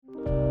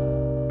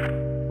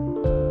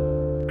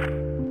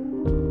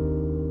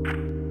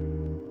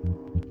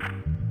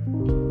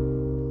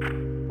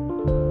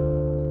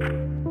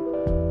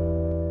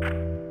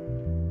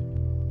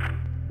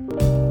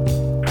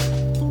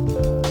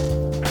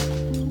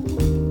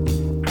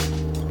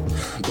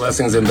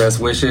Blessings and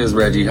best wishes.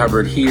 Reggie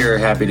Hubbard here.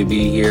 Happy to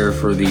be here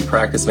for the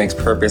Practice Makes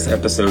Purpose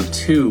episode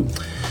 2,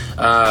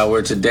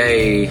 where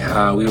today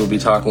we will be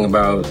talking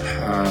about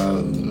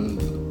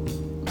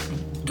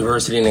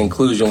diversity and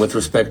inclusion with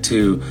respect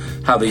to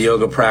how the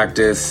yoga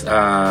practice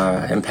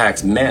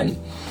impacts men,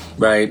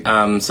 right?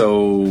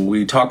 So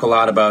we talk a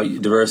lot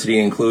about diversity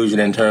and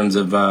inclusion in terms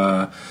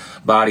of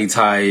body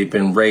type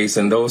and race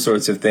and those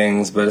sorts of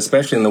things, but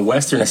especially in the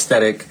Western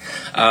aesthetic,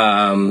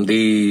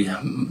 the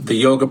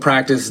yoga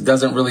practice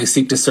doesn't really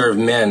seek to serve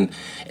men.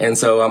 And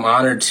so I'm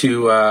honored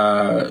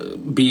to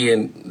be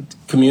in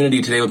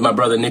community today with my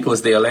brother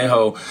Nicholas De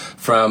Alejo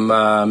from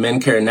Men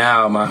Care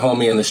Now, my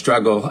homie in the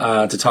struggle,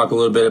 to talk a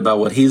little bit about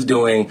what he's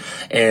doing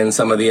and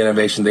some of the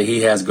innovation that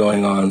he has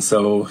going on.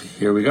 So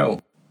here we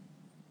go.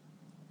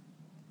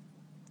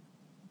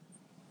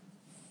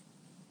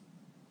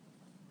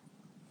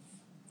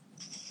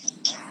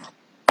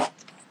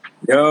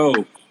 Yo.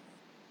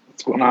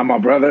 What's going on, my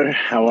brother?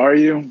 How are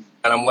you? And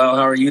I'm well.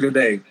 How are you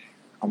today?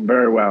 I'm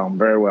very well.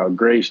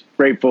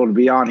 Grateful to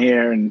be on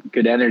here and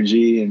good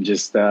energy and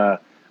just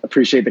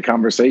appreciate the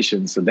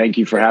conversation. So thank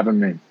you for having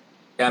me.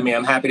 Yeah, I mean,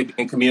 I'm happy to be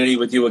in community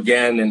with you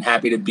again and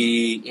happy to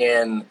be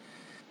in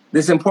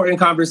this important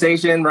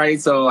conversation, right?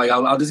 So like,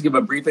 I'll just give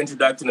a brief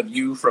introduction of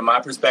you from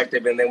my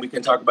perspective, and then we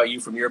can talk about you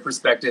from your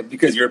perspective,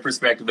 because your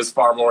perspective is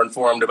far more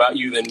informed about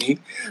you than me.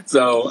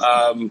 So,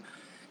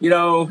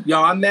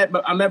 y'all, I met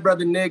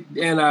Brother Nick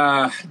in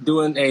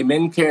doing a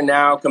Men Care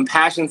Now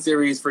compassion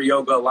series for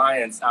Yoga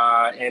Alliance,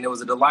 and it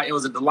was a delight. It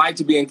was a delight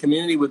to be in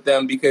community with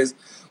them, because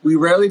we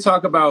rarely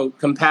talk about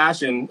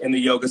compassion in the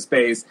yoga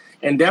space,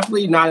 and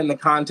definitely not in the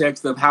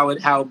context of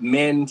how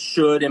men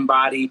should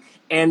embody,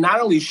 and not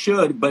only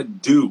should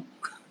but do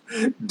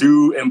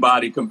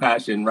embody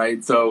compassion,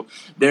 right? So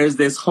there's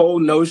this whole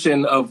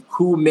notion of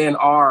who men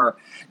are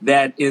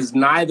that is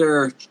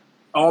neither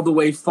all the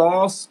way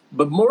false,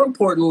 but more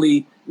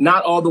importantly,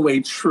 not all the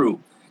way true.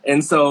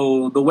 And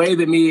so the way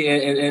that me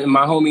and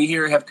my homie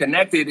here have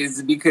connected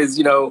is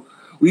because,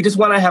 we just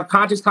want to have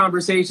conscious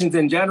conversations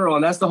in general.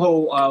 And that's the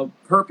whole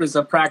purpose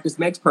of Practice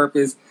Makes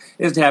Purpose,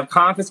 is to have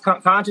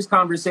conscious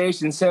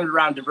conversations centered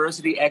around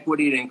diversity,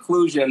 equity, and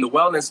inclusion in the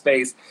wellness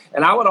space.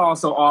 And I would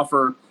also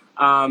offer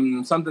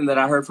something that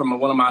I heard from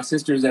one of my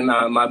sisters in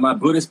my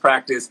Buddhist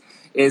practice,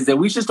 is that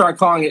we should start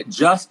calling it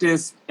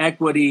justice,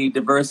 equity,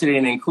 diversity,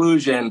 and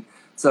inclusion.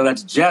 So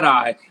that's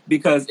Jedi,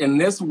 because in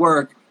this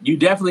work, you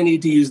definitely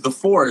need to use the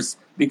Force,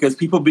 because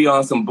people be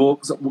on some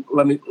books.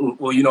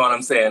 You know what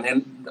I'm saying.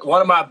 And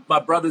one of my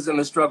brothers in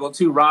the struggle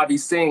too, Ravi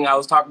Singh, I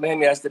was talking to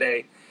him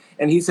yesterday,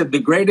 and he said the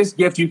greatest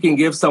gift you can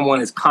give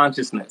someone is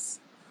consciousness,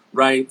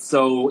 right?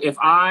 So if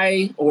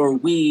I or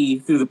we,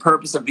 through the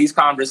purpose of these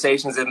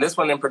conversations, and this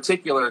one in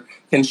particular,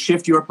 can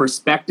shift your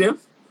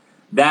perspective,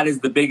 that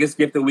is the biggest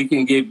gift that we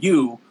can give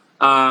you,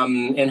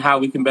 and how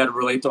we can better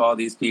relate to all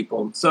these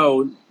people.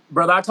 So,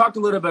 brother, I talked a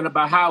little bit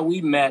about how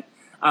we met.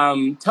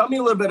 Tell me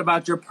a little bit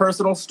about your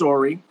personal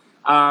story,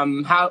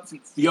 how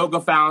yoga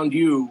found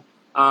you,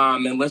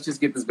 and let's just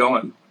get this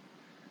going.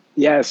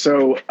 Yeah,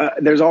 so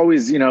there's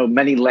always,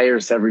 many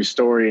layers to every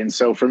story. And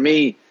so for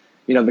me,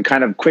 the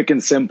kind of quick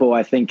and simple,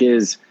 I think,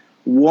 is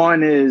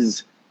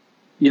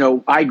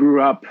I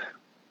grew up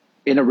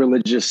in a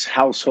religious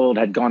household,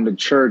 had gone to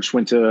church,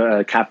 went to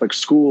a Catholic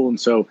school. And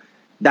so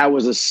that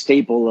was a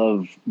staple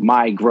of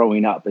my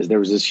growing up, is there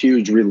was this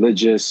huge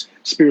religious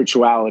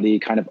spirituality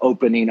kind of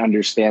opening,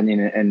 understanding,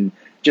 and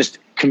just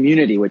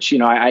community, which,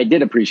 I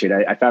did appreciate.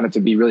 I found it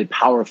to be really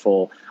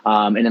powerful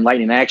and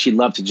enlightening. I actually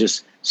love to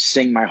just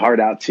sing my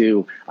heart out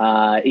to,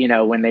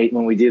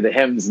 when we do the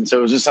hymns. And so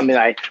it was just something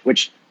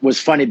which was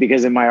funny,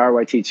 because in my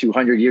RYT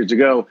 200 years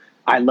ago,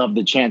 I loved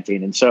the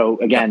chanting. And so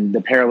again, the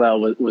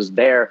parallel was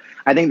there.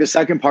 I think the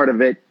second part of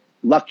it,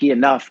 lucky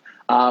enough,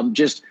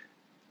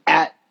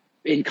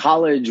 in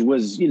college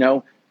was,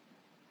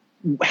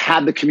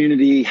 had the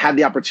community, had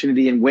the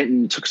opportunity, and went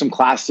and took some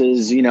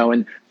classes,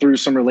 and through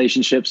some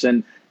relationships,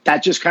 and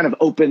that just kind of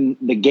opened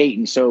the gate.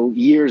 And so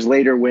years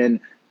later,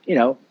 when,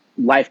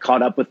 life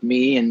caught up with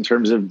me in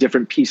terms of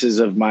different pieces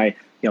of my,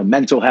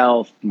 mental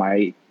health,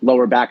 my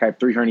lower back, I have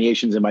 3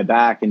 herniations in my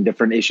back and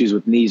different issues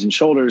with knees and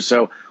shoulders.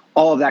 So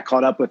all of that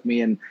caught up with me.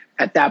 And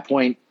at that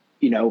point,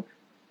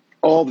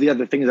 all of the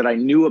other things that I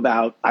knew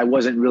about, I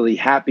wasn't really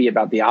happy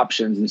about the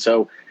options. And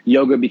so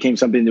yoga became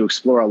something to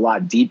explore a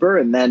lot deeper.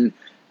 And then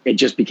it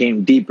just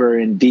became deeper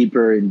and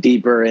deeper and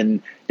deeper.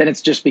 And then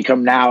it's just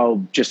become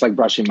now just like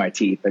brushing my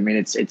teeth. I mean,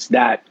 it's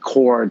that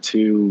core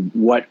to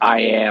what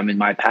I am in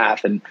my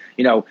path. And,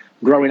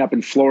 growing up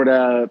in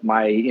Florida,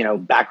 my,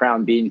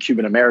 background being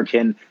Cuban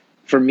American,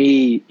 for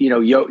me,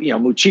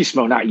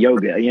 muchismo, not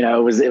yoga,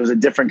 it was a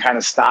different kind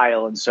of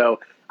style. And so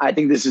I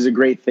think this is a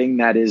great thing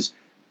that is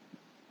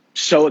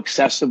so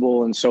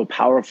accessible and so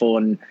powerful.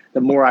 And the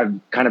more I've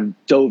kind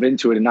of dove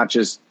into it, and not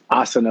just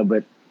asana,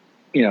 but,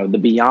 the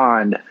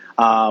beyond,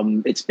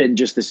 it's been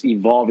just this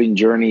evolving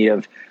journey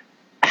of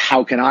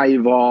how can I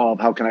evolve?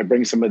 How can I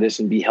bring some of this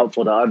and be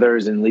helpful to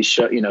others, and at least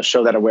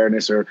show that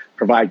awareness or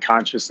provide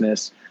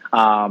consciousness?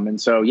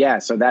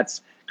 So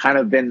that's kind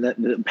of been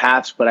the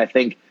paths. But I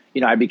think,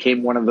 I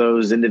became one of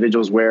those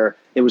individuals where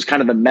it was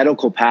kind of the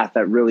medical path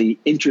that really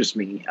interests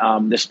me.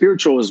 The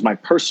spiritual is my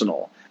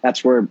personal.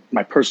 That's where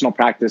my personal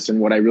practice and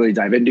what I really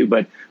dive into.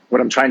 But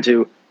what I'm trying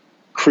to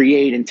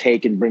create and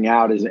take and bring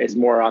out is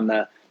more on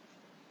the,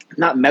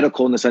 not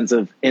medical in the sense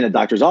of in a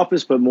doctor's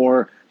office, but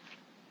more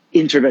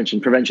intervention,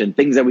 prevention,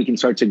 things that we can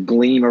start to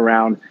glean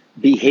around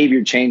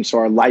behavior change so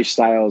our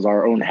lifestyles,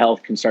 our own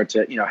health can start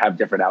to, have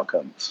different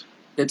outcomes.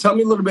 Yeah, tell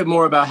me a little bit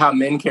more about how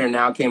MenCare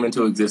Now came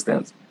into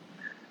existence.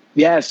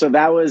 Yeah, so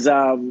that was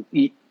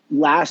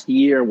last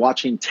year,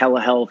 watching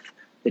telehealth,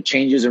 the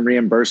changes in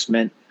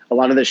reimbursement, a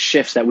lot of the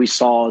shifts that we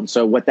saw. And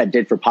so what that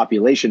did for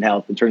population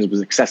health in terms of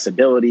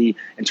accessibility,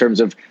 in terms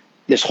of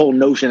this whole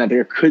notion that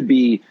there could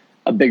be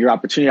a bigger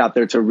opportunity out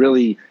there to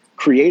really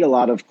create a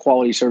lot of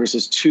quality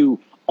services to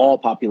all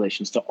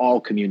populations, to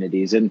all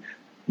communities. And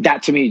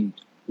that to me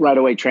right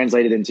away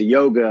translated into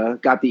yoga.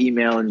 Got the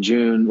email in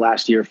June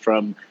last year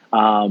from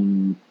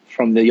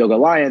the Yoga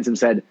Alliance and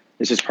said,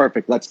 this is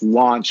perfect. Let's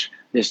launch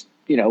this,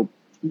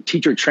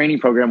 teacher training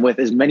program with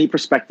as many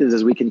perspectives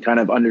as we can kind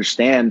of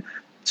understand,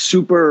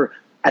 super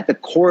at the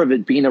core of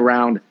it being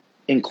around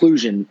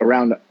inclusion,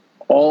 around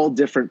all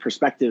different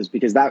perspectives,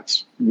 because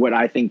that's what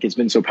I think has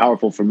been so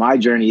powerful for my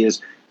journey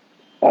is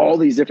all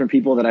these different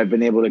people that I've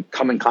been able to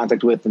come in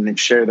contact with and then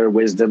share their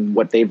wisdom,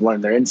 what they've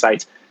learned, their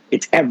insights.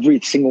 It's every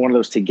single one of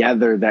those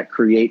together that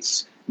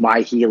creates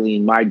my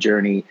healing, my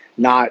journey,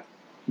 not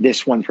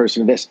this one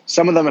person or this.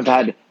 Some of them have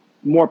had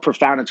more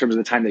profound in terms of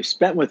the time they've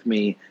spent with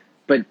me,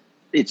 but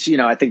it's,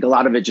 I think a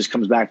lot of it just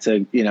comes back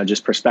to,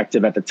 just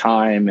perspective at the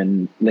time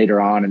and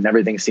later on, and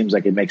everything seems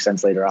like it makes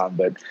sense later on.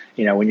 But,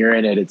 when you're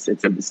in it, it's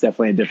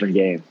definitely a different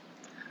game.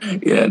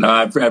 Yeah, no,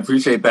 I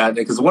appreciate that,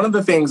 because one of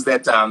the things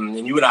that,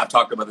 and you and I have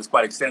talked about this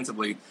quite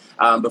extensively,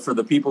 but for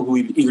the people who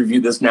either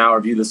view this now or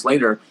view this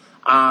later,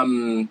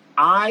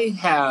 I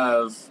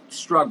have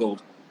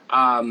struggled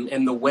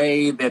in the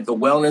way that the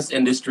wellness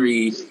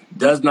industry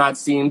does not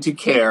seem to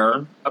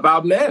care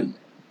about men.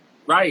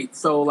 Right.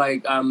 So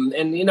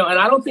and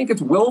I don't think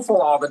it's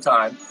willful all the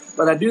time,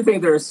 but I do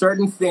think there are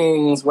certain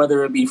things,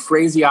 whether it be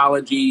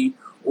phraseology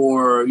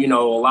or, a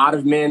lot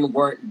of men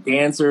weren't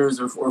dancers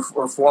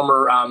or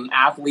former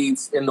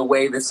athletes in the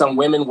way that some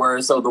women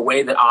were. So the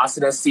way that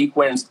asana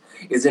sequenced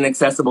is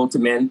inaccessible to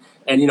men.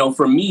 And,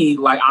 for me,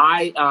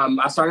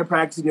 I started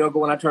practicing yoga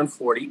when I turned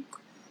 40,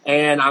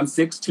 and I'm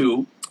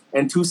 6'2"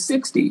 and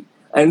 260.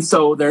 And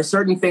so there are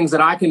certain things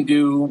that I can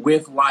do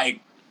with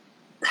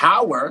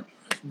power,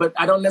 but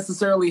I don't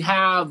necessarily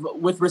have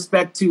with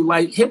respect to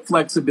hip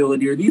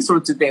flexibility or these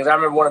sorts of things. I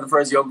remember one of the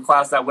first yoga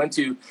classes I went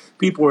to,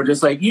 people were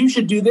just like, you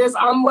should do this.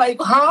 I'm like,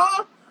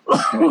 huh?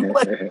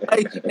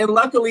 And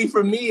luckily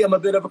for me, I'm a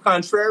bit of a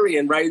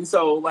contrarian, right? And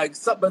so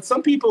but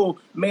some people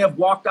may have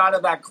walked out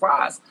of that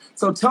class.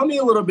 So tell me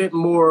a little bit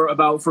more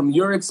about, from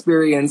your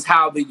experience,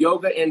 how the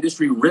yoga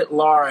industry writ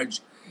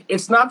large,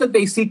 it's not that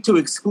they seek to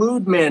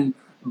exclude men,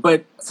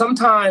 but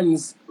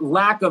sometimes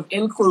lack of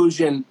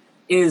inclusion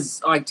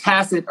is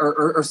tacit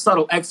or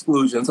subtle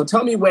exclusion. So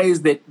tell me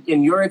ways that,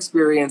 in your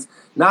experience,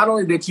 not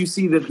only that you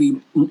see that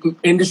the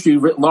industry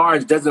writ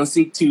large doesn't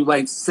seek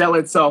to sell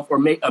itself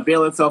or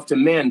avail itself to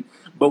men,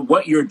 but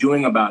what you're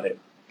doing about it.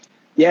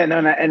 Yeah, no,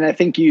 and I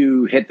think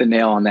you hit the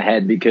nail on the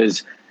head,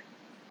 because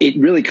it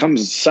really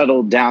comes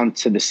settled down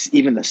to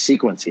even the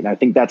sequencing. I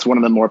think that's one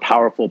of the more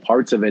powerful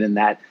parts of it, in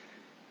that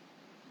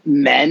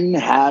men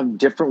have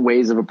different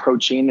ways of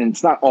approaching, and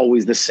it's not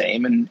always the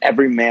same, and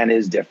every man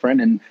is different,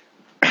 and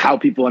how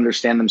people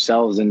understand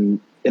themselves. And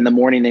in the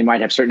morning, they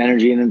might have certain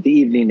energy, and in the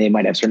evening, they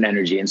might have certain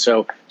energy. And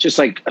so just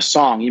like a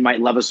song, you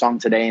might love a song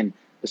today, and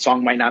the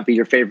song might not be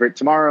your favorite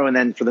tomorrow. And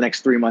then for the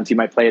next 3 months, you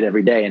might play it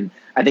every day. And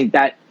I think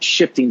that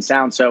shifting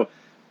sound. So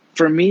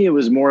for me, it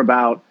was more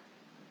about,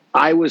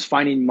 I was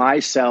finding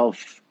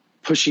myself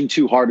pushing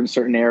too hard in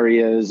certain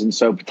areas, and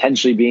so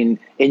potentially being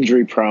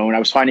injury prone. I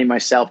was finding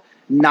myself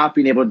not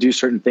being able to do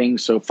certain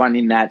things. So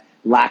finding that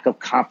lack of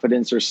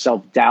confidence or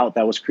self-doubt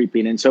that was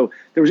creeping in. So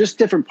there were just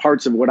different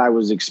parts of what I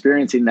was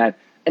experiencing that,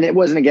 and it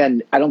wasn't,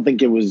 again, I don't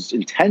think it was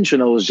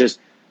intentional. It was just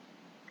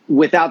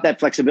without that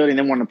flexibility, and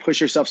then want to push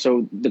yourself.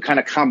 So the kind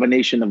of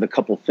combination of the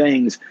couple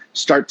things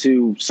start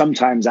to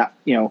sometimes, at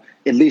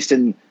least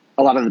in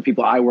a lot of the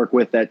people I work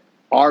with that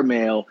are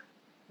male,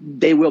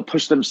 they will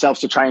push themselves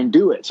to try and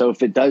do it. So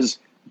if it does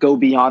go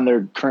beyond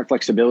their current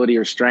flexibility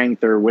or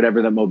strength or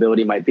whatever the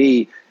mobility might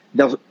be,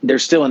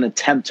 there's still an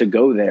attempt to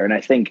go there. And I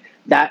think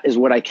that is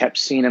what I kept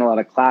seeing in a lot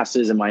of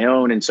classes in my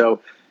own. And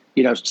so,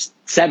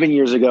 7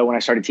 years ago, when I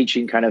started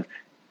teaching kind of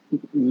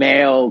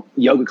male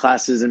yoga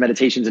classes and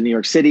meditations in New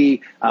York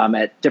City,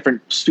 at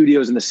different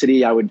studios in the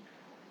city, I would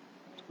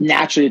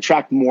naturally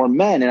attract more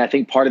men. And I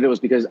think part of it was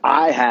because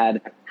I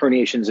had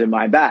herniations in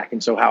my back.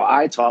 And so how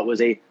I taught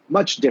was a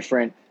much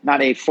different,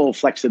 not a full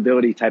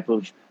flexibility type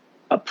of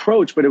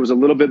approach, but it was a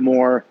little bit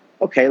more,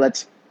 okay,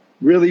 let's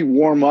really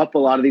warm up a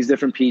lot of these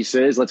different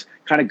pieces. Let's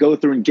kind of go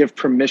through and give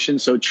permission.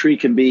 So tree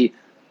can be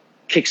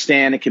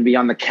kickstand, it can be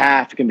on the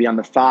calf, it can be on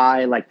the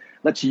thigh.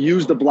 Let's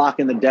use the block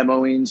in the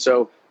demoing.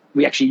 So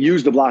we actually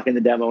use the block in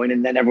the demo,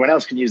 and then everyone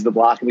else can use the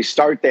block, and we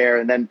start there.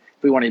 And then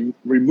if we want to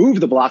remove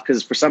the block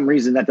because for some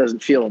reason that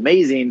doesn't feel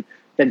amazing,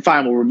 then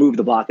fine, we'll remove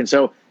the block. And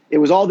so it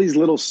was all these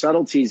little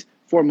subtleties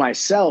for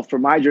myself, for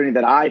my journey,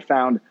 that I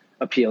found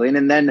appealing.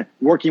 And then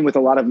working with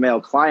a lot of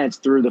male clients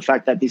through the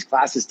fact that these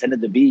classes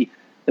tended to be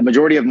the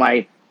majority of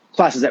my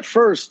classes at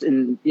first.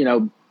 And,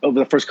 over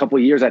the first couple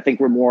of years, I think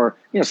were more,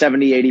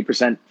 70,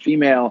 80%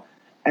 female.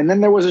 And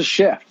then there was a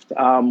shift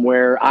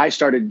where I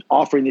started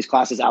offering these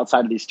classes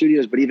outside of these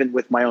studios, but even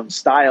with my own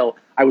style,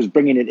 I was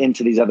bringing it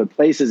into these other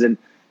places. And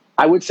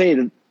I would say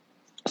that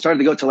I started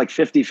to go to like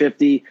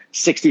 50-50,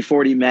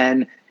 60-40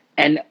 men.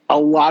 And a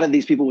lot of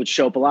these people would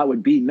show up, a lot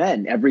would be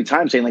men every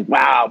time saying like,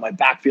 wow, my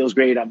back feels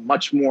great. I'm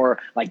much more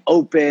like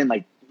open,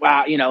 like,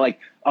 wow, like,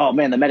 oh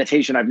man, the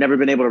meditation, I've never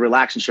been able to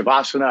relax in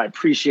Shavasana. I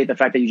appreciate the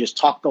fact that you just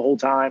talk the whole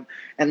time.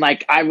 And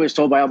like, I was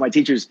told by all my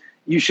teachers,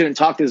 you shouldn't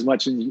talk as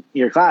much in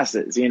your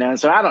classes,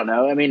 So I don't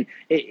know. I mean,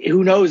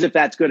 who knows if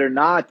that's good or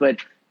not,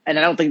 and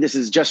I don't think this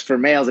is just for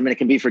males. I mean, it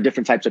can be for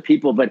different types of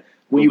people, but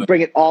when you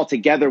bring it all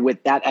together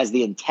with that as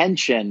the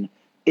intention,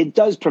 it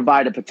does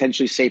provide a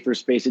potentially safer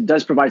space. It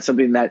does provide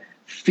something that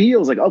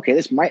feels like, okay,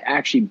 this might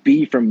actually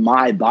be for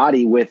my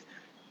body, with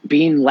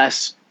being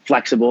less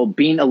flexible,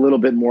 being a little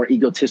bit more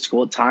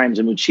egotistical at times,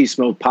 and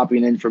machismo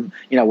popping in from,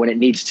 when it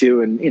needs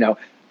to, and,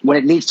 when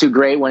it needs to,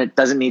 great. When it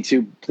doesn't need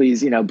to,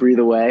 please, breathe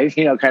away,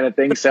 kind of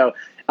thing. So,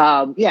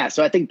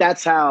 so I think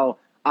that's how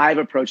I've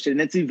approached it,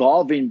 and it's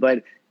evolving,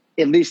 but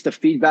at least the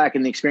feedback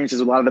and the experiences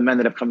of a lot of the men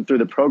that have come through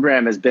the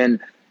program has been,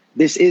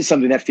 this is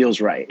something that feels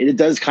right. It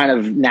does kind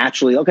of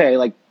naturally, okay,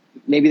 like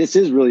maybe this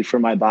is really for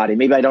my body.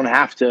 Maybe I don't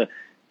have to,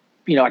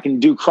 I can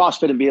do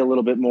CrossFit and be a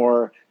little bit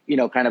more,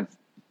 kind of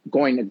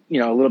going, a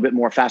little bit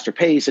more faster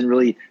pace and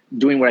really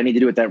doing what I need to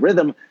do with that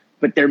rhythm.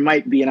 But there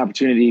might be an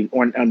opportunity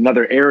or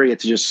another area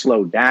to just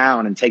slow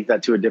down and take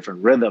that to a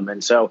different rhythm.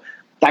 And so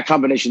that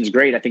combination is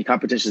great. I think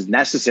competition is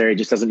necessary. It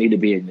just doesn't need to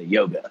be in the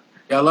yoga.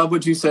 Yeah, I love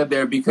what you said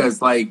there,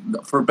 because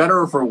like, for better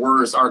or for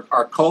worse, our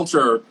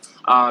culture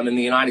in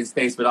the United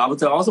States, but I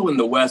would say also in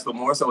the West, but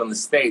more so in the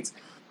States,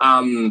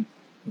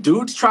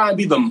 dudes try to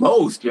be the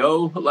most,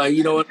 yo. Like,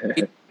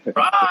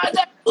 like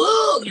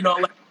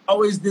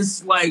always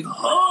this like,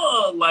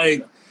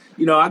 I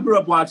grew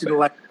up watching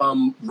like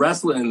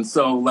wrestling,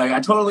 so like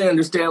I totally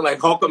understand like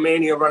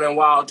Hulkamania running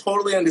wild.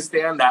 Totally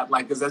understand that,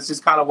 like, because that's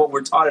just kind of what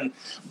we're taught.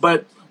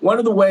 But one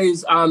of the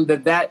ways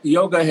that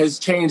yoga has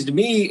changed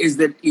me is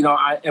that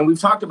and we've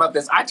talked about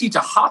this. I teach a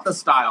hatha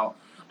style,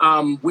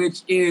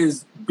 which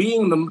is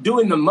doing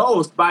the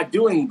most by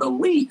doing the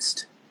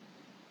least,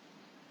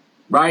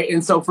 right?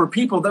 And so for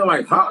people, they're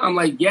like, "Huh?" I'm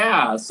like,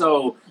 "Yeah."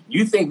 So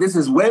you think this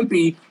is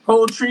wimpy?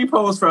 Hold tree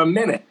pose for a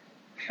minute.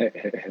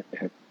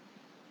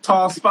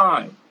 Tall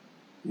spine,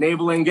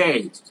 navel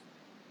engaged,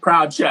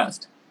 proud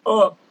chest.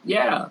 Oh,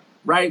 yeah,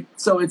 right?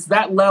 So it's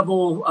that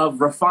level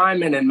of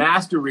refinement and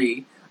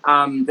mastery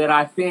that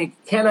I think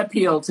can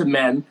appeal to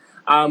men.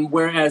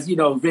 Whereas,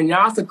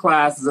 vinyasa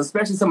classes,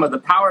 especially some of the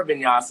power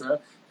vinyasa,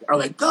 are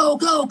like, go,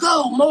 go,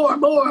 go, more,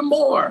 more,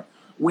 more.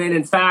 When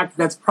in fact,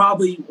 that's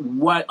probably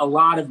what a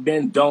lot of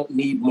men don't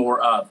need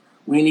more of.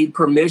 We need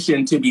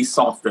permission to be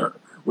softer.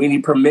 We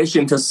need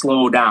permission to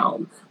slow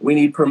down. We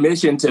need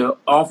permission to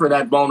offer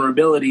that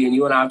vulnerability. And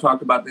you and I have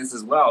talked about this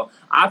as well.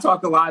 I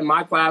talk a lot in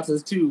my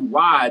classes too.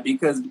 Why?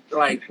 Because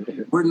like,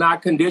 we're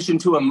not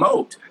conditioned to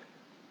emote.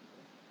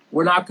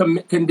 We're not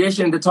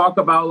conditioned to talk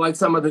about like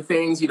some of the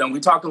things, we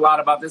talked a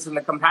lot about this in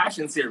the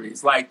compassion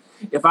series. Like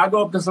if I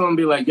go up to someone and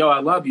be like, yo,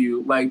 I love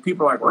you. Like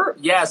people are like,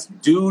 yes,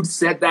 dude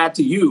said that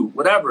to you,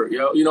 whatever,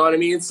 you know what I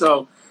mean?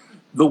 So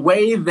the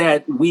way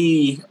that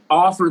we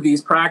offer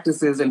these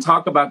practices and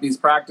talk about these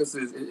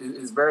practices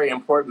is very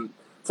important.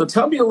 So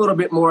tell me a little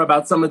bit more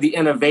about some of the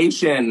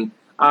innovation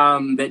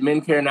that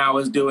MenCare now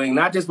is doing,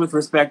 not just with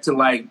respect to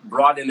like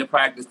broadening the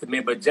practice to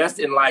men, but just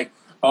in like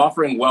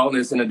offering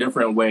wellness in a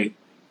different way.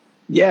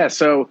 Yeah.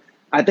 So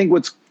I think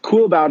what's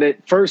cool about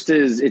it first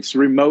is it's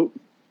remote.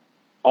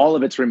 All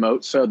of it's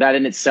remote. So that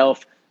in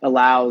itself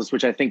allows,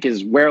 which I think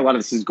is where a lot of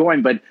this is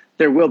going, but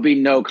there will be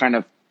no kind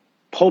of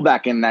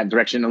pullback in that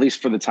direction, at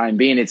least for the time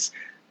being.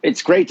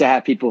 It's great to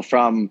have people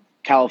from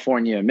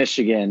California,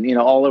 Michigan,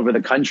 all over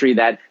the country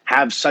that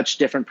have such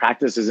different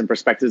practices and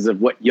perspectives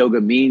of what yoga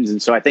means.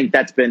 And so I think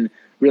that's been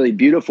really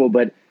beautiful.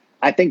 But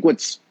I think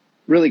what's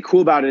really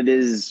cool about it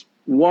is,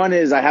 one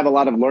is I have a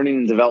lot of learning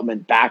and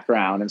development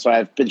background. And so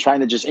I've been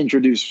trying to just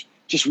introduce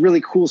just really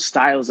cool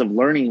styles of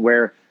learning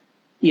where,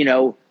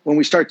 when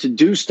we start to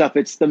do stuff,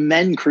 it's the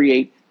men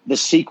create the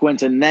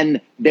sequence and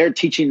then they're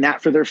teaching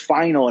that for their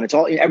final, and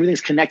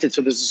everything's connected.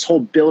 So there's this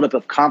whole buildup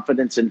of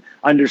confidence and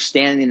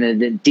understanding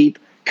and a deep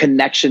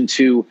connection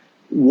to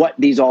what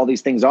all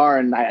these things are.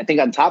 And I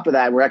think on top of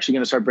that, we're actually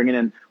going to start bringing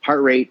in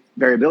heart rate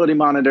variability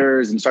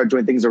monitors and start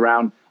doing things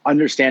around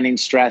understanding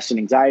stress and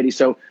anxiety.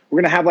 So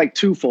we're going to have like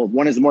twofold.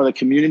 One is more the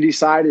community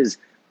side, is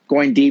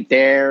going deep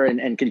there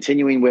and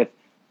continuing with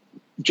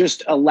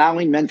just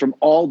allowing men from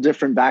all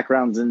different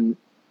backgrounds and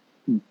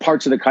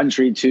parts of the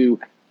country to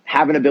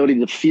have an ability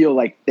to feel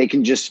like they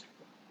can just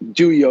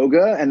do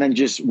yoga, and then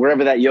just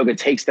wherever that yoga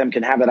takes them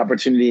can have that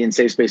opportunity and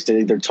safe space to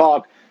either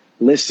talk,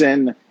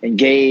 listen,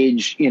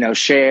 engage,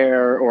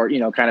 share, or,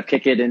 kind of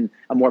kick it in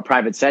a more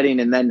private setting.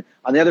 And then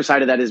on the other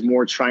side of that is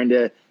more trying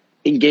to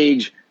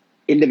engage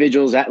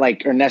individuals at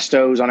like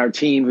Ernesto's on our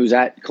team, who's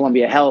at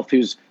Columbia Health,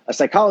 who's a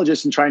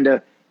psychologist, and trying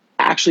to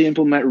actually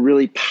implement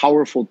really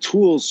powerful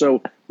tools.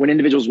 So when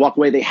individuals walk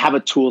away, they have a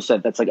tool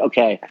set that's like,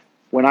 okay,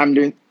 when I'm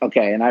doing,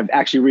 okay, and I've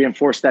actually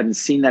reinforced that and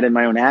seen that in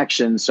my own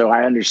actions. So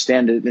I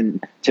understand it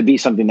and to be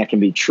something that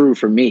can be true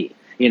for me,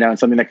 and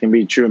something that can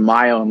be true in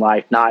my own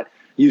life. Not,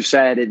 you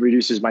said it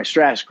reduces my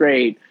stress.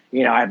 Great.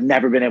 I've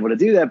never been able to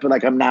do that, but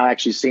like, I'm now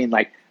actually seeing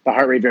like the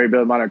heart rate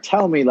variability monitor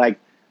tell me like,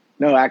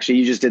 no, actually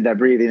you just did that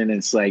breathing and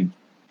it's like,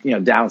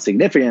 down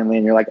significantly.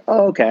 And you're like,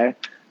 oh, okay.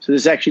 So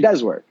this actually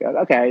does work.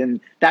 Okay. And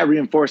that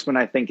reinforcement,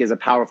 I think, is a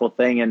powerful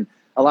thing. And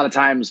a lot of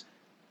times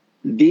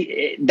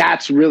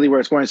that's really where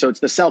it's going. So it's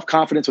the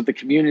self-confidence with the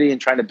community and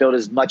trying to build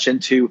as much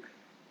into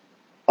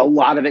a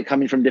lot of it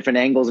coming from different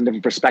angles and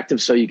different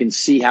perspectives. So you can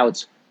see how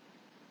it's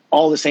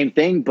all the same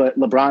thing, but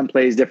LeBron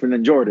plays different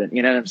than Jordan.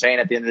 You know what I'm saying?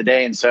 At the end of the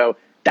day. And so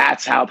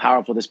that's how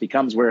powerful this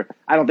becomes, where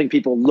I don't think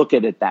people look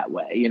at it that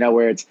way,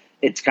 where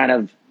it's kind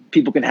of,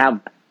 people can have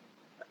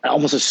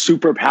almost a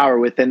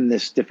superpower within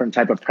this different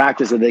type of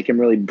practice that they can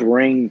really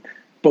bring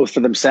both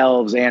for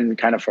themselves and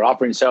kind of for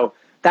offering. So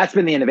that's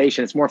been the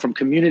innovation. It's more from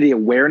community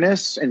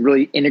awareness and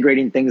really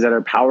integrating things that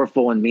are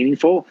powerful and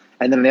meaningful.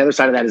 And then the other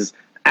side of that is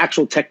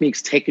actual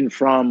techniques taken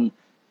from,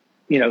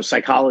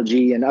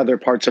 psychology and other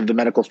parts of the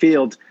medical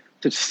field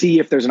to see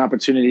if there's an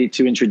opportunity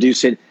to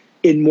introduce it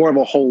in more of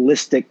a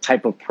holistic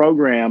type of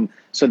program.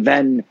 So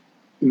then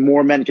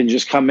more men can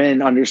just come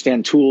in,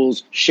 understand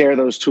tools, share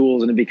those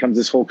tools, and it becomes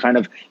this whole kind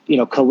of,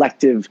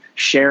 collective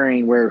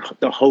sharing where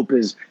the hope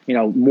is,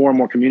 more and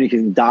more community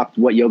can adopt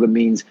what yoga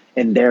means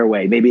in their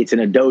way. Maybe it's in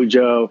a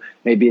dojo,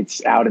 maybe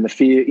it's out in the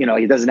field,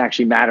 it doesn't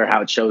actually matter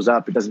how it shows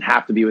up. It doesn't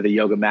have to be with a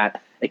yoga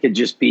mat. It could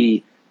just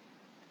be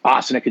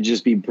asana, it could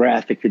just be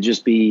breath, it could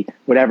just be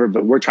whatever,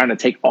 but we're trying to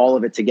take all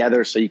of it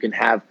together so you can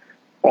have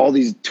all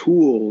these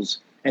tools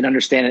and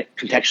understand it,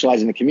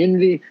 contextualizing the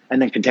community, and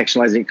then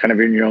contextualizing it kind of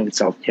in your own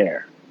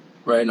self-care.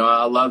 Right. No,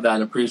 I love that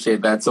and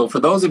appreciate that. So for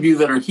those of you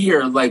that are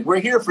here, like,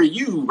 we're here for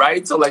you,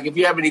 right? So like, if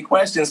you have any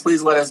questions,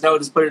 please let us know.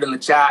 Just put it in the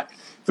chat.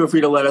 Feel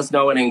free to let us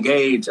know and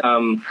engage.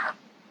 So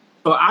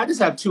I just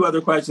have two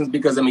other questions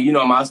because,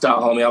 my style,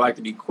 homie. I like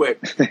to be quick.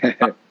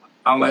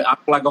 I don't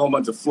like a whole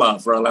bunch of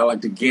fluff, right? I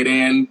like to get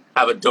in,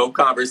 have a dope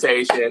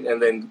conversation,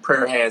 and then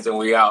prayer hands and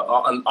we out.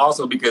 And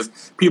also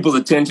because people's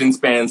attention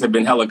spans have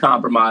been hella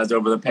compromised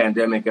over the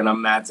pandemic, and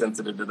I'm mad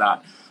sensitive to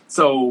that.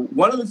 So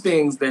one of the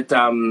things that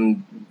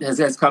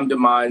has come to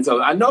mind,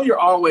 so I know you're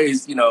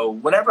always,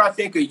 whenever I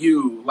think of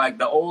you, like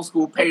the old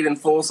school Paid in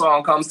Full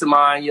song comes to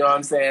mind, you know what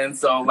I'm saying?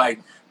 So like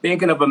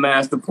thinking of a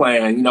master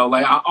plan,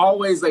 like I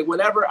always, like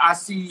whenever I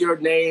see your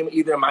name,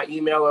 either in my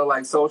email or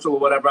like social or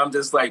whatever, I'm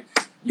just like,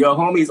 yo,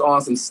 homie's on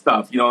some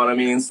stuff, you know what I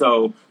mean?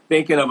 So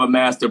thinking of a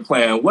master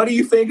plan. What are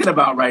you thinking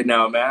about right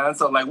now, man?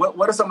 So like,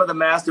 what are some of the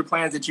master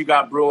plans that you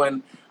got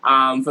brewing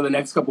for the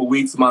next couple of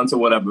weeks, months or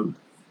whatever?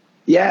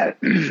 Yeah,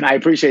 I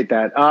appreciate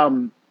that.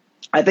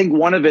 I think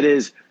one of it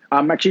is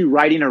I'm actually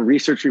writing a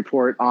research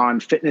report on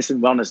fitness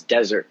and wellness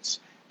deserts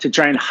to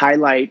try and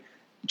highlight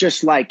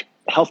just like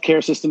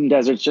healthcare system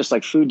deserts, just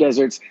like food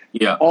deserts,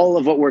 all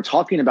of what we're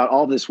talking about,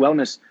 all this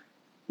wellness.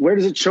 Where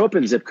does it show up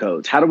in zip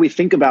codes? How do we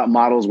think about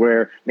models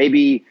where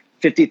maybe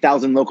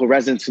 50,000 local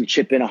residents can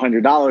chip in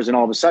 $100 and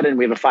all of a sudden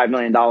we have a $5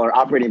 million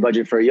operating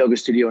budget for a yoga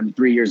studio and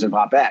 3 years of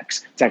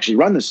OpEx to actually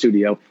run the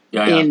studio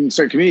in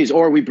certain communities,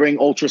 or we bring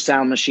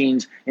ultrasound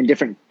machines and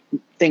different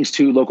things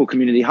to local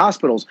community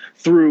hospitals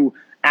through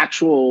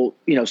actual,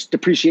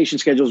 depreciation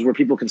schedules where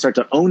people can start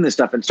to own this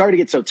stuff and start to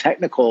get so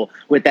technical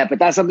with that. But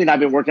that's something I've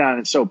been working on.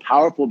 And it's so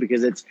powerful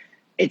because it's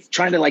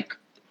trying to like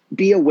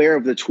be aware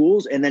of the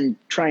tools and then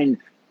try and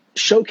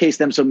showcase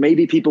them. So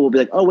maybe people will be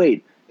like, oh,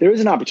 wait, there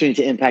is an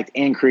opportunity to impact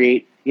and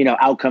create,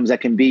 outcomes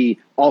that can be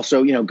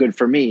also, good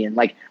for me. And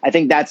like, I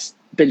think that's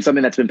been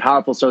something that's been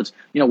powerful. So it's,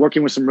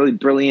 working with some really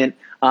brilliant,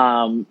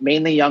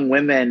 mainly young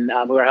women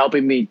who are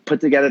helping me put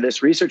together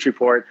this research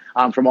report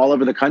from all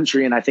over the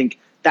country. And I think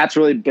that's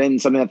really been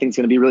something I think is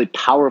going to be really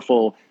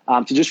powerful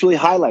to just really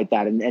highlight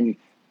that and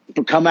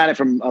come at it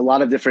from a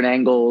lot of different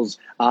angles,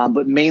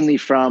 but mainly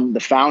from the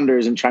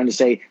founders and trying to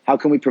say, how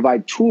can we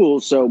provide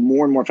tools so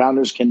more and more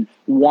founders can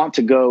want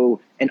to go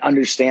and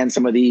understand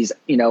some of these,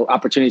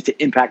 opportunities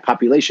to impact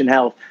population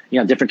health,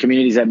 different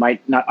communities that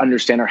might not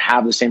understand or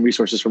have the same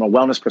resources from a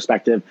wellness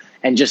perspective,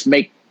 and just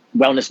make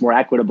wellness more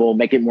equitable,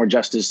 make it more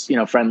justice,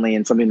 friendly,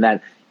 and something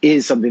that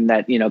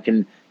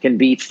can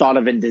be thought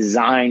of in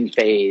design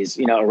phase,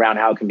 around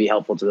how it can be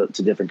helpful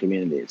to different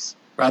communities.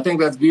 I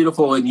think that's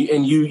beautiful, and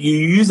you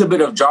use a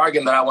bit of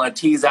jargon that I want to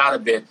tease out a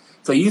bit.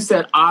 So you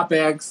said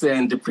OpEx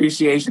and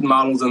depreciation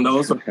models and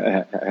those.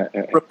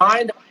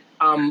 Remind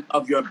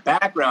of your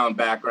background,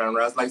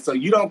 right? Like, so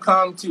you don't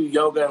come to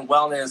yoga and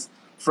wellness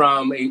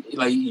from you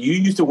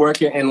used to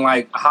work in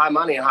like high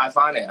money and high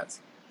finance.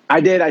 I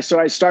did. So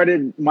I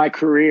started my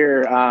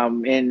career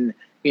in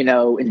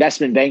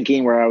investment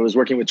banking where I was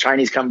working with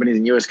Chinese companies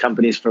and US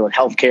companies for like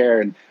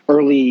healthcare and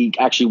early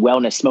actually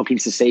wellness, smoking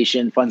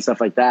cessation, fun stuff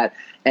like that.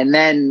 And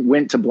then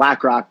went to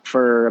BlackRock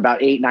for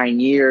about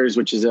 8-9 years,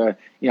 which is a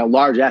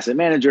large asset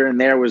manager. And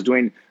there was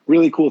doing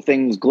really cool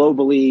things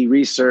globally,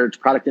 research,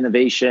 product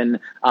innovation,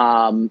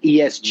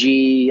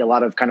 ESG, a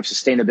lot of kind of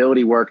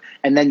sustainability work,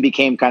 and then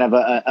became kind of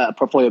a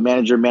portfolio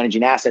manager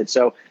managing assets.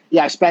 So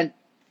yeah, I spent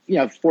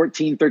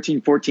 14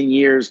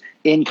 years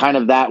in kind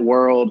of that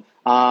world.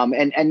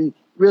 And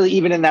really,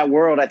 even in that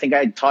world, I think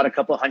I taught a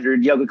couple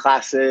hundred yoga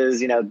classes,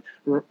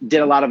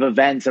 did a lot of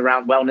events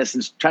around wellness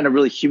and trying to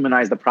really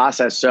humanize the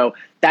process. So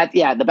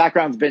the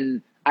background's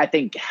been, I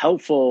think,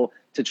 helpful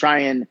to try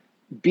and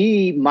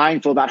be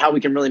mindful about how we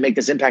can really make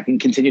this impact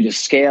and continue to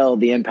scale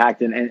the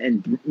impact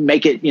and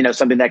make it,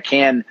 something that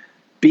can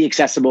be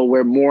accessible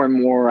where more and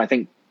more, I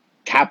think,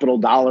 capital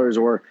dollars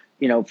or,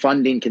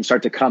 funding can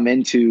start to come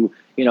into,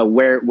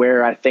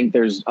 where I think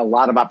there's a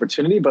lot of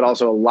opportunity, but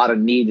also a lot of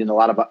need and a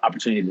lot of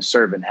opportunity to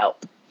serve and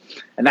help.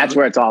 And that's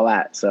where it's all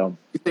at. So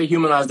you say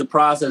humanize the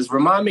process.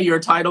 Remind me your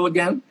title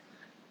again.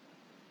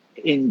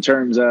 In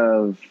terms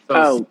of,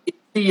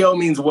 CEO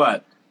means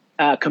what?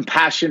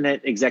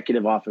 Compassionate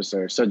executive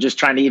officer. So just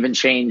trying to even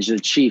change the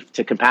chief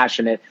to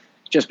compassionate,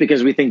 just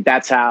because we think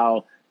that's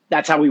how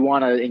we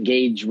want to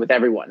engage with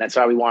everyone. That's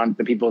how we want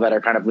the people that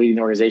are kind of leading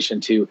the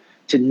organization to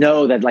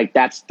know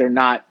that they're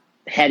not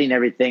heading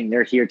everything.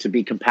 They're here to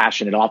be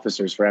compassionate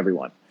officers for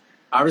everyone.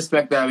 I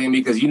respect that,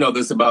 because you know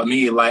this about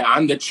me.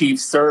 I'm the chief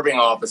serving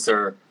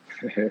officer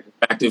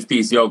Active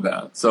Peace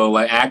Yoga. So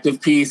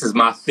Active Peace is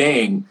my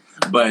thing,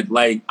 but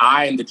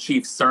I am the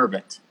chief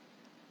servant.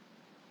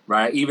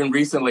 Right. Even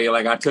recently,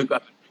 I took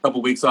a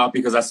couple weeks off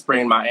because I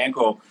sprained my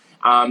ankle.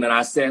 And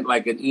I sent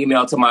an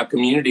email to my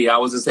community. I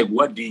was just like,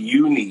 what do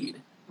you need?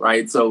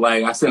 Right. So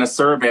I sent a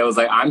survey. I was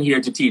like, I'm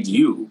here to teach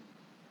you.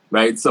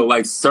 Right. So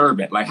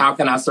servant, how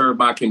can I serve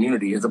my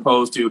community as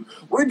opposed to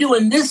we're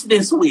doing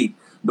this week?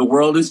 The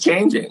world is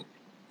changing.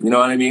 You know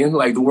what I mean?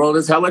 The world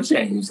is hella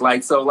changed.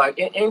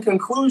 In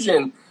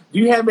conclusion, do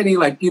you have any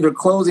either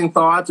closing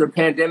thoughts or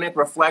pandemic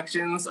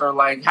reflections or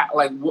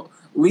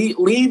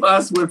leave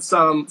us with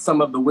some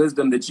of the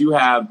wisdom that you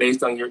have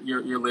based on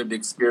your lived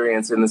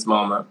experience in this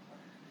moment?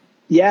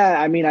 Yeah,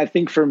 I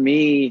think for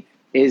me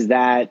is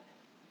that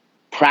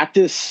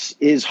practice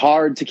is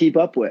hard to keep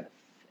up with,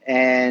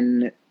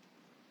 and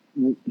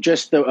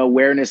just the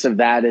awareness of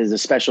that is a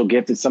special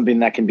gift. It's something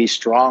that can be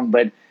strong,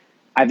 but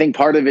I think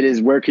part of it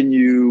is where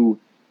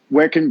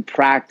can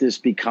practice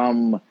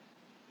become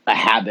a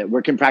habit?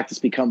 Where can practice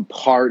become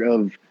part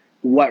of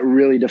what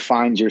really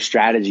defines your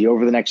strategy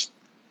over the next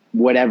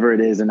whatever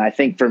it is? And I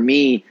think for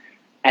me,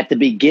 at the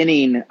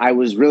beginning, I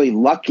was really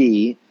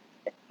lucky.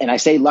 And I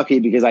say lucky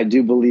because I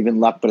do believe in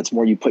luck, but it's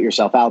more you put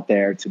yourself out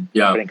there to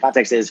put in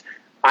context is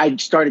I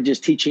started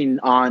just teaching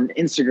on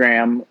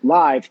Instagram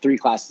live 3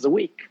 classes a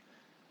week.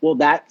 Well,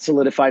 that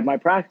solidified my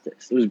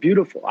practice. It was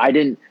beautiful.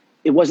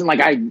 It wasn't like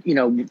I,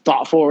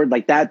 thought forward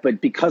like that, but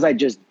because I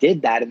just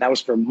did that, and that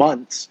was for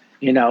months,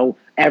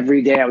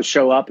 every day I would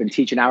show up and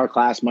teach an hour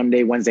class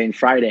Monday, Wednesday, and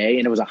Friday.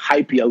 And it was a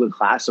hype yoga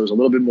class. So it was a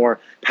little bit more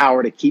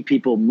power to keep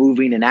people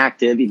moving and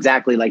active.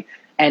 Exactly.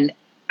 And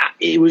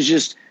it was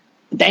just,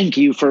 thank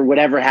you for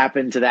whatever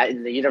happened to that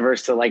in the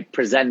universe to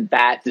present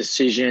that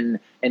decision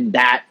and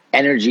that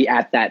energy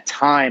at that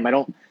time.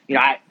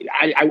 I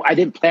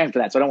didn't plan for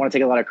that. So I don't want to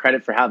take a lot of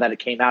credit for how that it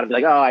came out and be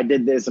like, oh, I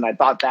did this and I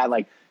thought that.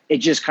 It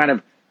just kind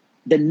of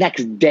the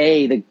next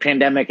day, the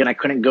pandemic, and I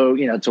couldn't go,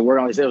 to work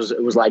on these.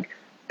 It was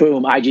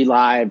boom, IG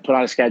Live, put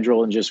on a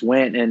schedule and just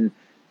went. And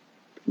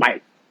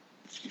my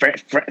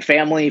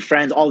family,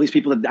 friends, all these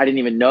people that I didn't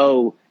even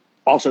know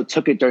also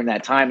took it during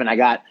that time. And I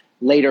got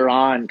later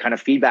on kind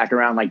of feedback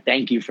around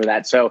thank you for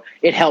that. So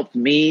it helped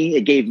me.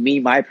 It gave me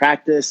my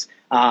practice.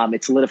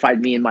 It solidified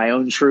me in my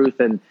own truth.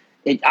 And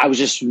I was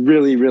just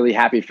really, really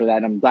happy for that.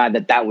 And I'm glad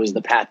that was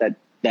the path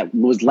that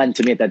was lent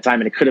to me at that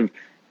time. And it could have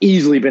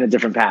easily been a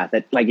different path.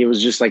 That it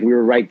was just we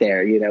were right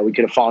there. We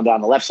could have fallen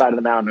down the left side of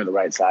the mountain or the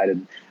right side.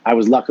 And I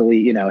was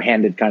luckily,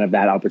 handed kind of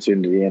that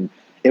opportunity. And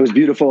it was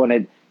beautiful. And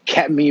it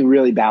kept me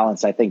really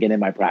balanced, I think, and in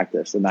my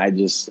practice. And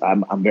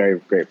I'm very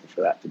grateful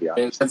for that, to be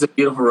honest. That's a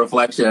beautiful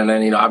reflection.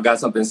 And, I've got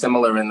something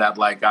similar in that,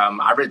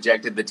 I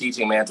rejected the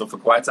teaching mantle for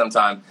quite some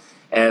time.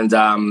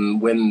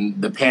 And when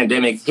the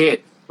pandemic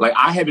hit,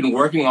 I had been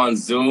working on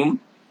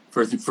Zoom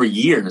for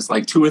years,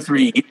 2 or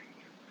 3 years.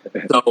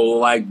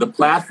 So the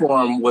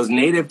platform was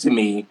native to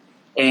me.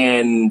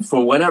 And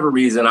for whatever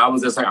reason, I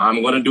was just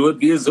I'm going to do it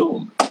via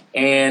Zoom.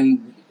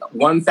 And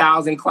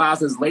 1,000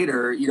 classes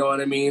later, you know what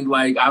I mean?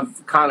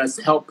 I've kind of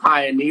helped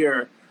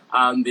pioneer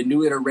the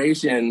new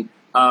iteration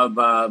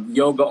of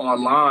yoga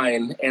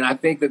online. And I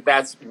think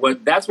that's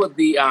what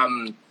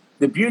the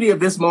beauty of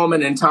this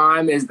moment in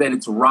time is, that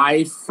it's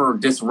rife for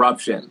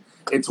disruption.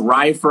 It's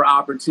rife for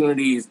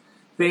opportunities.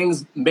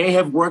 Things may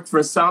have worked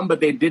for some, but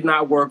they did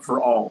not work for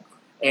all.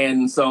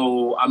 And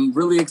so I'm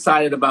really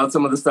excited about a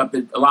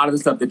lot of the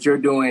stuff that you're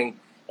doing.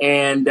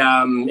 And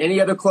any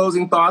other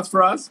closing thoughts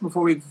for us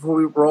before we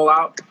roll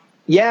out?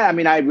 Yeah, I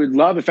mean, I would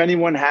love if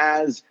anyone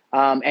has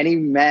any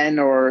men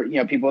or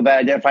people that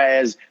identify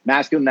as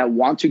masculine that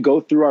want to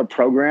go through our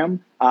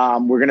program.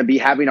 We're going to be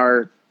having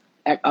our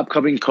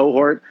upcoming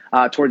cohort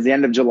towards the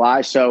end of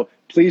July. So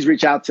please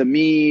reach out to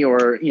me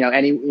or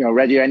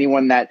Reggie, or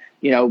anyone that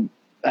in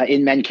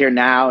MenCare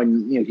Now,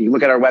 and you can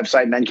look at our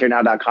website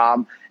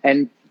mencarenow.com,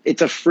 and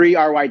it's a free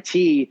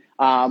RYT.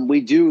 We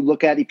do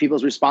look at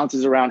people's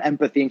responses around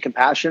empathy and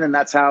compassion, and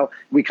that's how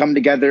we come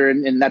together,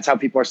 and that's how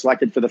people are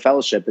selected for the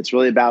fellowship. It's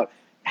really about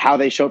how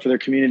they show up for their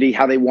community,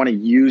 how they want to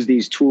use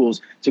these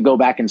tools to go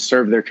back and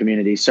serve their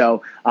community.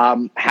 So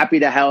happy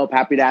to help,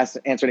 happy to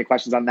answer any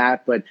questions on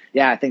that. But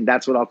yeah, I think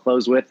that's what I'll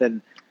close with. And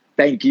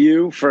thank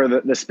you for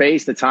the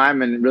space, the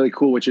time, and really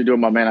cool what you're doing,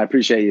 my man. I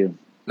appreciate you.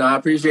 No, I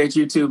appreciate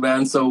you too,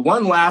 man. So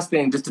one last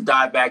thing, just to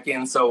dive back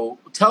in. So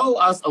tell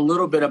us a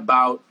little bit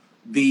about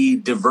the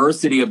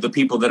diversity of the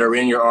people that are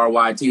in your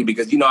RYT,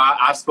 because,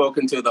 I've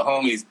spoken to the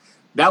homies.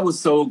 That was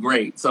so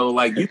great. So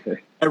like you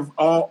have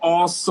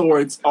all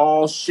sorts,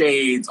 all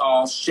shades,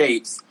 all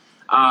shapes.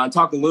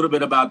 Talk a little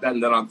bit about that,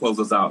 and then I'll close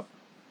us out.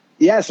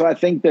 Yeah, so I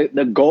think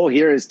the goal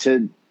here is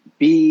to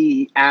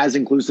be as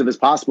inclusive as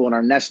possible. And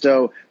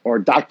Ernesto, or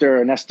Dr.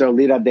 Ernesto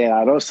Lira de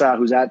la Rosa,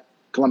 who's at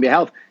Columbia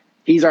Health,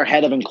 he's our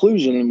head of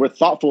inclusion, and we're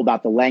thoughtful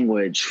about the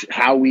language,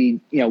 how we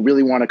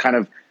really want to kind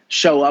of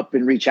show up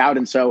and reach out.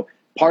 And so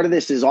part of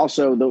this is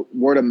also the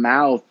word of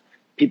mouth.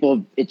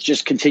 It's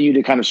just continue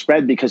to kind of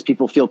spread because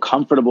people feel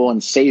comfortable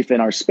and safe in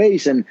our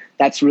space. And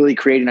that's really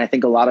creating, I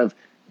think, a lot of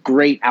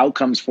great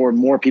outcomes for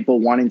more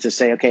people wanting to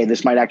say, okay,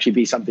 this might actually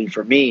be something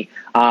for me.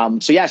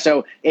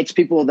 So it's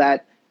people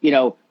that,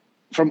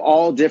 from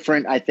all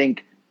different, I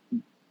think,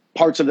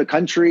 parts of the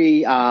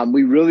country.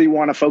 We really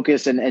want to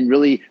focus and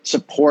really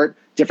support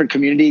different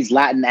communities: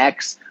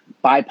 Latinx,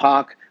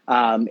 BIPOC,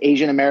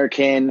 Asian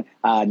American,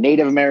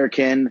 Native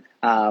American,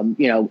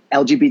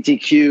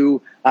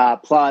 LGBTQ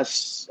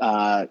plus,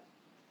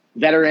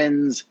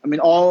 veterans. I mean,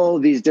 all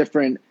these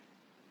different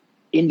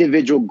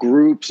individual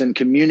groups and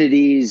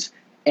communities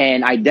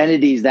and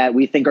identities that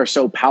we think are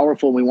so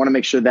powerful. We want to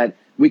make sure that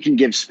we can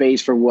give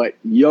space for what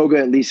yoga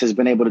at least has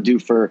been able to do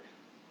for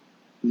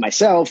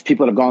myself,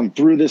 people that have gone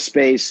through this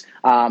space.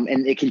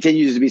 And it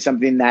continues to be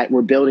something that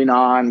we're building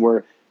on,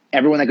 where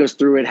everyone that goes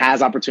through it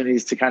has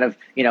opportunities to kind of,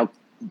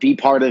 be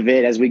part of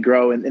it as we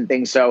grow and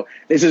things. So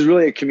this is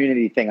really a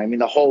community thing. I mean,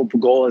 the whole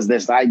goal is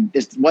this.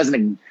 This wasn't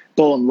a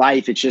goal in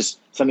life. It's just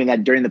something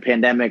that during the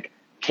pandemic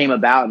came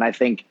about. And I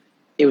think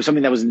it was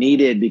something that was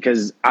needed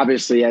because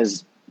obviously,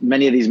 as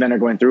many of these men are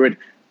going through it,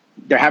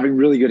 they're having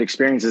really good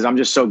experiences. I'm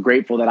just so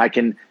grateful that I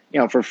can,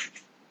 for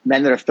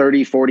men that are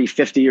 30, 40,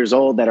 50 years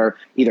old that are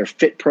either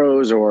fit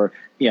pros or,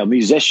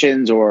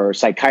 musicians or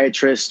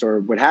psychiatrists or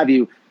what have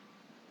you,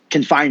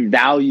 can find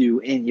value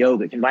in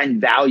yoga, can find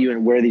value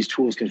in where these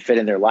tools can fit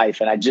in their life.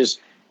 And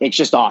it's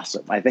just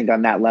awesome, I think,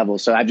 on that level.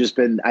 So I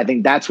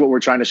think that's what we're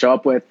trying to show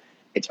up with.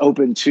 It's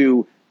open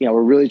to,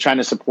 we're really trying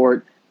to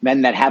support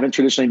men that haven't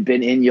traditionally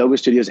been in yoga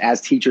studios as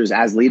teachers,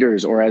 as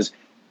leaders, or as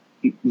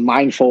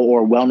mindful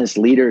or wellness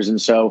leaders.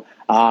 And so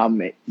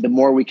the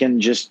more we can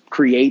just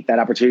create that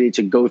opportunity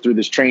to go through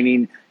this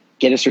training,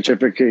 get a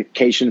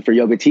certification for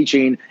yoga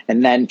teaching,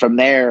 and then from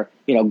there,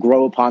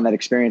 grow upon that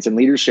experience and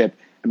leadership.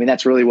 I mean,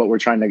 that's really what we're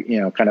trying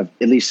to, kind of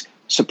at least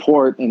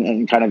support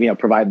and kind of,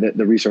 provide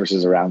the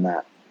resources around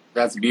that.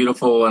 That's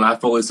beautiful. And I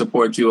fully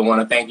support you. I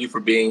want to thank you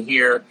for being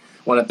here.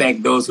 I want to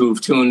thank those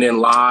who've tuned in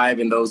live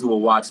and those who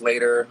will watch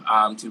later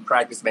to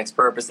Practice Makes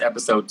Purpose,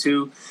 episode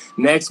 2.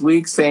 Next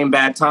week, same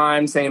bad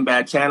time, same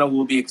bad channel.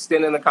 We'll be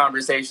extending the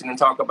conversation and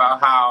talk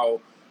about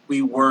how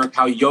we work,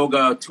 how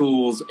yoga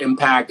tools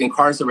impact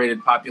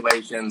incarcerated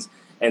populations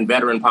and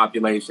veteran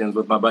populations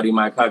with my buddy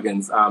Mike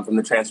Huggins from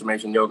the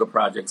Transformation Yoga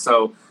Project.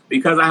 So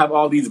because I have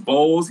all these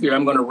bowls here,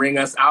 I'm going to ring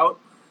us out.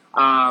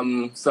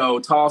 So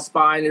tall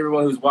spine,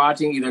 everyone who's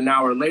watching, either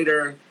now or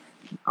later,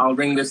 I'll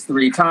ring this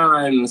 3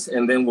 times,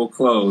 and then we'll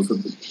close. So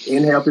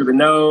inhale through the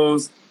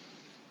nose.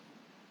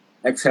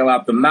 Exhale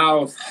out the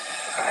mouth.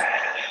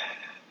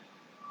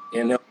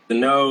 Inhale through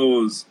the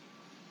nose.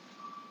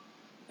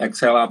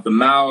 Exhale out the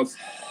mouth.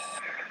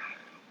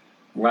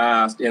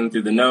 Last, in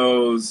through the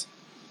nose.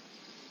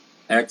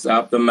 Exhale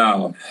out the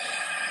mouth.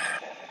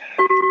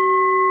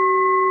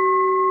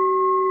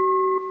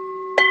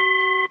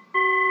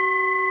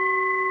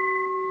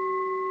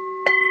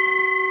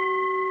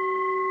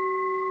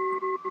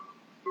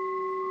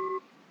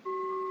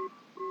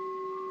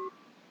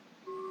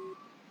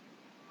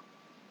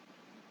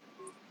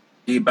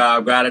 Deep bow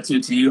of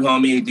gratitude to you,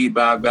 homie. Deep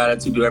bow of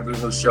gratitude to everyone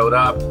who showed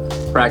up.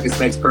 Practice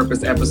Makes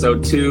Purpose,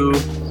 episode 2.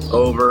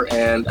 Over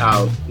and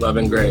out. Love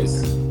and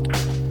grace.